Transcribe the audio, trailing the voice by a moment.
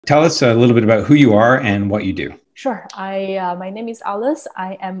Tell us a little bit about who you are and what you do. Sure. My name is Alice.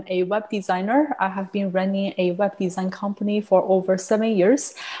 I am a web designer. I have been running a web design company for over 7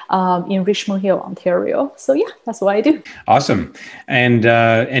 years in Richmond Hill, Ontario. So yeah, that's what I do. Awesome. And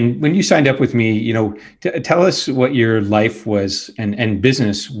when you signed up with me, tell us what your life was and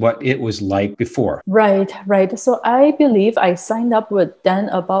business, what it was like before. Right, right. So I believe I signed up with Dan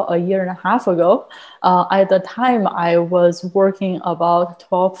about a year and a half ago. At the time, I was working about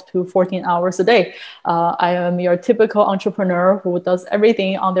 12 to 14 hours a day. I am your typical entrepreneur who does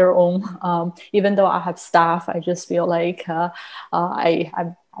everything on their own. Even though I have staff, I just feel like I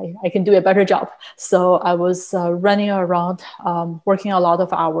can do a better job. So I was running around, working a lot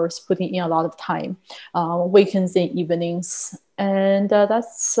of hours, putting in a lot of time, weekends and evenings. And it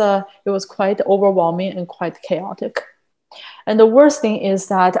was quite overwhelming and quite chaotic. And the worst thing is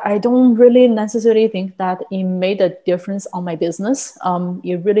that I don't really necessarily think that it made a difference on my business.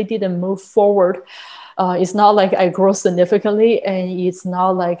 It really didn't move forward. It's not like I grew significantly, and it's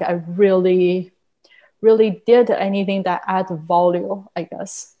not like I really did anything that add value, I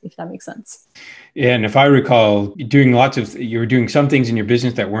guess, if that makes sense. Yeah, and if I recall, you were doing some things in your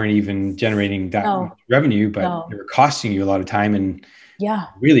business that weren't even generating that much No, revenue, but they no. were costing you a lot of time and Yeah,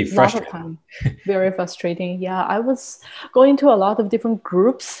 really a lot of frustrating. time. Very frustrating. Yeah, I was going to a lot of different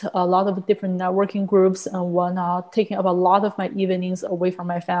groups, a lot of different networking groups, and whatnot, taking up a lot of my evenings away from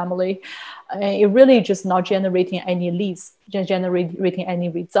my family. And it really just not generating any leads, generating any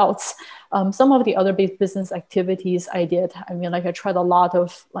results. Some of the other big business activities I did, I mean, like I tried a lot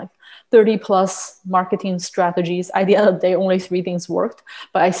of like 30 plus marketing strategies. At the end of the day, only three things worked,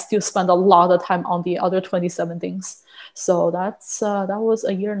 but I still spent a lot of time on the other 27 things. So that was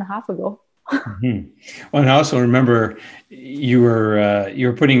a year and a half ago. Mhm. Well, and I also remember you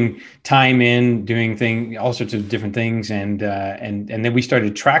were putting time in doing all sorts of different things, and then we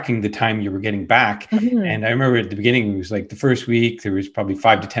started tracking the time you were getting back. Mhm. And I remember at the beginning it was like the first week there was probably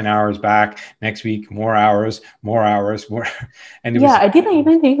 5 to 10 hours back. Next week more hours, more hours, more, and it Yeah, was I didn't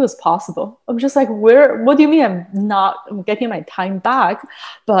even think it was possible. I'm just like, what do you mean I'm getting my time back?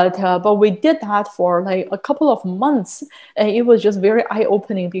 But we did that for like a couple of months, and it was just very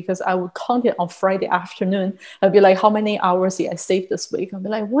eye-opening because I would count it on Friday afternoon. I'd be like, how many hours did I save this week? I'd be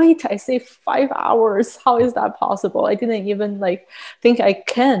like, wait, I saved 5 hours. How is that possible? I didn't even like think I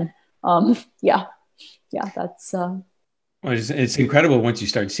can. Yeah, yeah, that's Well, it's incredible once you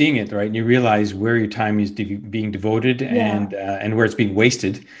start seeing it, right? And you realize where your time is being devoted yeah, and where it's being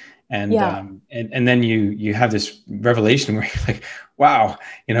wasted, yeah, and then you have this revelation where you're like, wow,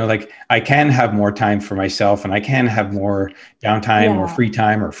 like I can have more time for myself, and I can have more downtime or yeah, free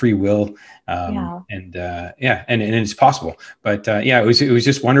time or free will, yeah, yeah, and it's possible. But yeah, it was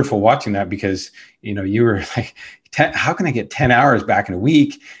just wonderful watching that because you were like, how can I get 10 hours back in a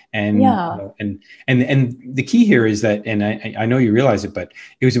week? And yeah, and the key here is that, and I know you realize it, but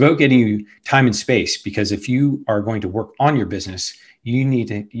it was about getting you time and space, because if you are going to work on your business,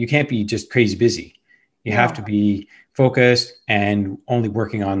 you can't be just crazy busy. You have to yeah, be focused and only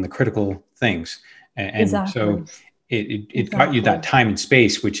working on the critical things. And so exactly, it got you that exactly. time and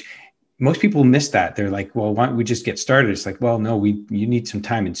space, which most people miss that. They're like, well, why don't we just get started? It's like, well, no, you need some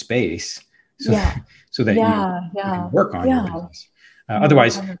time and space so Yeah, so that yeah, you can yeah, work on your yeah. business. No,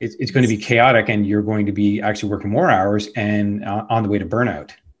 Otherwise, it's going to be 100%. chaotic, and you're going to be actually working more hours and on the way to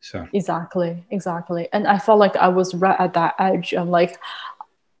burnout. So, Exactly, exactly. And I felt like I was right at that edge. I'm like,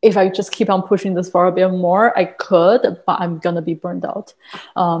 if I just keep on pushing this for a bit more, I could, but I'm gonna be burned out.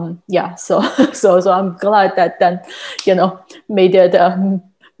 Yeah. So, so I'm glad that then, you know, made it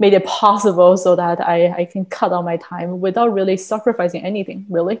made it possible so that I can cut down my time without really sacrificing anything.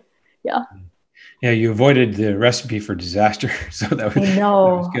 Really. Yeah. yeah, you avoided the recipe for disaster. So that was I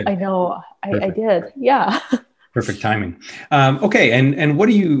good. know. I Perfect. did. Yeah. Perfect timing. Okay, and what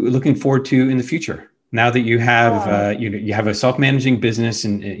are you looking forward to in the future now that you have Uh, you have a self-managing business,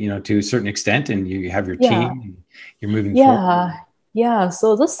 and to a certain extent, and you have your yeah. team, and you're moving forward? Yeah, yeah.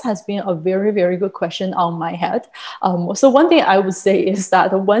 So this has been a very, very good question on my head. So one thing I would say is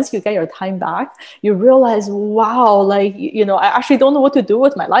that once you get your time back, you realize, wow, like, I actually don't know what to do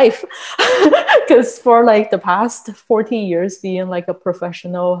with my life. Because for like the past 14 years being like a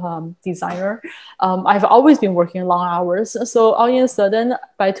professional designer, I've always been working long hours. So all of a sudden,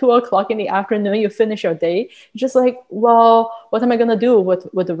 by 2 o'clock in the afternoon, you finish your day. You're just like, well, what am I gonna do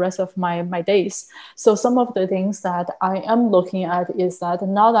with the rest of my days? So some of the things that I am looking at is that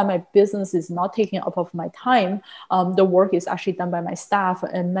now that my business is not taking up of my time, the work is actually done by my staff,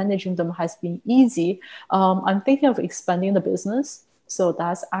 and managing them has been easy. I'm thinking of expanding the business. So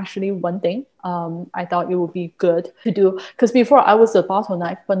that's actually one thing I thought it would be good to do. Because before I was the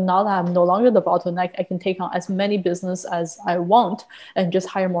bottleneck, but now that I'm no longer the bottleneck, I can take on as many business as I want and just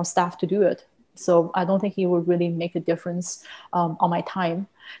hire more staff to do it. So I don't think it would really make a difference on my time.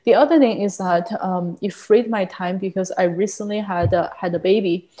 The other thing is that it freed my time because I recently had a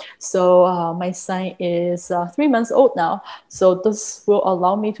baby. So my son is 3 months old now. So this will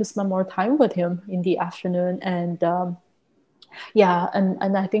allow me to spend more time with him in the afternoon. And yeah,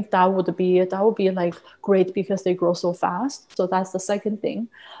 and I think that would be like great because they grow so fast. So that's the second thing.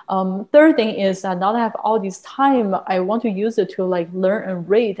 Third thing is that now that I have all this time, I want to use it to like learn and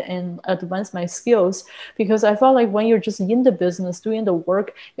read and advance my skills, because I felt like when you're just in the business doing the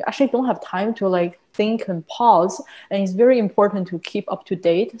work, you actually don't have time to like think and pause, and it's very important to keep up to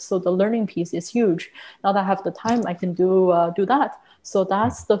date. So the learning piece is huge. Now that I have the time, I can do that. So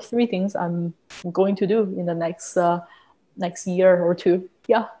that's the three things I'm going to do in the next year or two.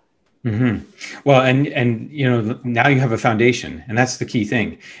 Yeah. Mm-hmm. Well, and you know, now you have a foundation, and that's the key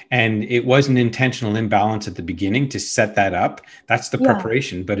thing. And it was an intentional imbalance at the beginning to set that up. That's the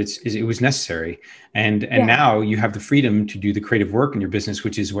preparation, but it was necessary. And now you have the freedom to do the creative work in your business,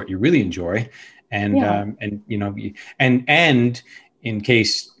 which is what you really enjoy. And you know, and in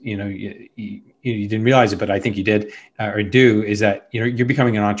case you didn't realize it, but I think you did or do, is that you're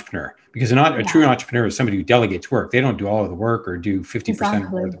becoming an entrepreneur, because a true entrepreneur is somebody who delegates work. They don't do all of the work or do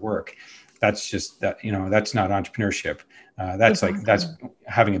 50% of the work. That's just that, that's not entrepreneurship. That's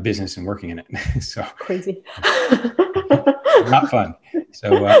having a business and working in it. So crazy. Not fun. So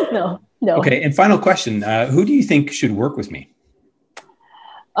no. Okay. And final question, who do you think should work with me?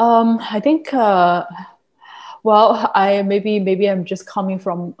 I think, well, maybe I'm just coming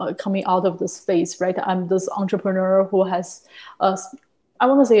out of this phase, right? I'm this entrepreneur who has, I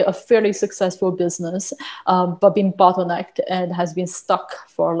want to say, a fairly successful business, but been bottlenecked and has been stuck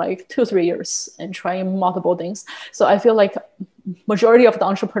for like 2-3 years and trying multiple things. So I feel like majority of the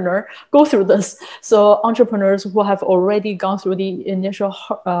entrepreneur go through this. So entrepreneurs who have already gone through the initial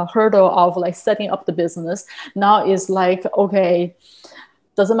hurdle of like setting up the business now is like, okay,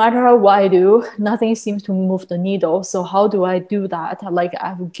 doesn't matter what I do, nothing seems to move the needle. So how do I do that? Like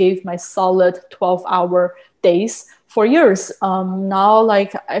I gave my solid 12-hour days for years. Now,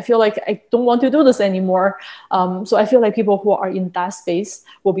 like I feel like I don't want to do this anymore. So I feel like people who are in that space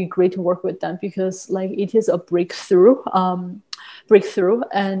will be great to work with them, because like it is a breakthrough.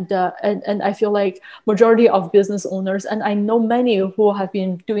 And I feel like majority of business owners, and I know many who have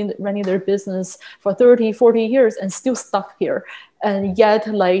been running their business for 30-40 years and still stuck here. And yet,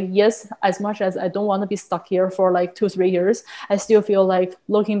 like, yes, as much as I don't want to be stuck here for like 2-3 years, I still feel like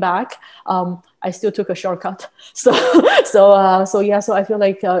looking back, I still took a shortcut. So I feel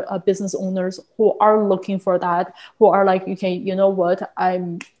like business owners who are looking for that, who are like, okay, you know what,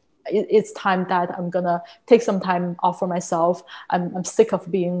 it's time that I'm gonna take some time off for myself. I'm sick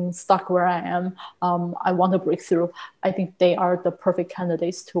of being stuck where I am. I want to break through. I think they are the perfect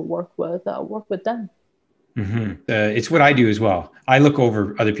candidates to work with them. Mm-hmm. It's what I do as well. I look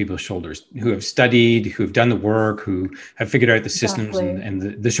over other people's shoulders who have studied, who have done the work, who have figured out the systems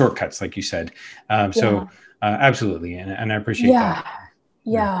and the shortcuts, like you said. Absolutely. And I appreciate that.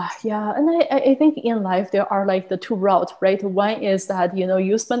 Yeah. And I think in life, there are like the two routes, right? One is that,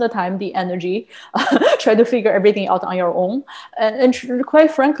 you spend the time, the energy, try to figure everything out on your own. And quite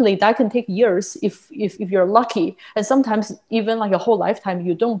frankly, that can take years if you're lucky. And sometimes even like a whole lifetime,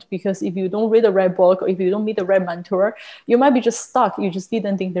 you don't, because if you don't read the right book or if you don't meet the right mentor, you might be just stuck. You just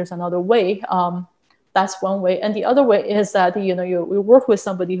didn't think there's another way. That's one way. And the other way is that, you work with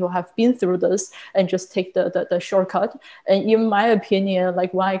somebody who have been through this and just take the shortcut. And in my opinion,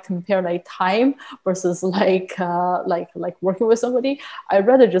 like when I compare like time versus like working with somebody, I'd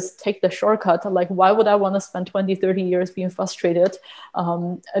rather just take the shortcut. Like, why would I want to spend 20-30 years being frustrated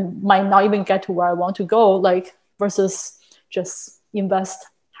and might not even get to where I want to go, like, versus just invest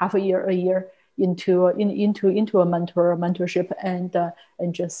half a year into a mentorship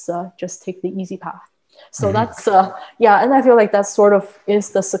and just take the easy path. So that's and I feel like that sort of is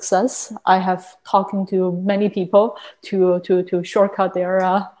the success. I have talking to many people to shortcut their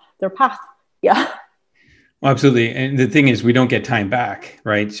path. Yeah. Well, absolutely. And the thing is, we don't get time back,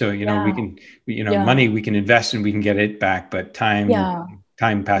 right? So, money we can invest and we can get it back, but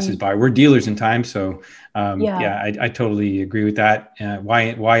time passes by. We're dealers in time. So, I totally agree with that.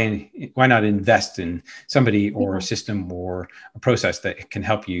 Why not invest in somebody or a system or a process that can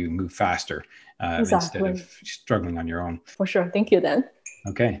help you move faster instead of struggling on your own? For sure. Thank you, Dan.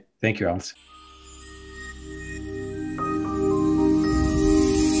 Okay. Thank you, Alice.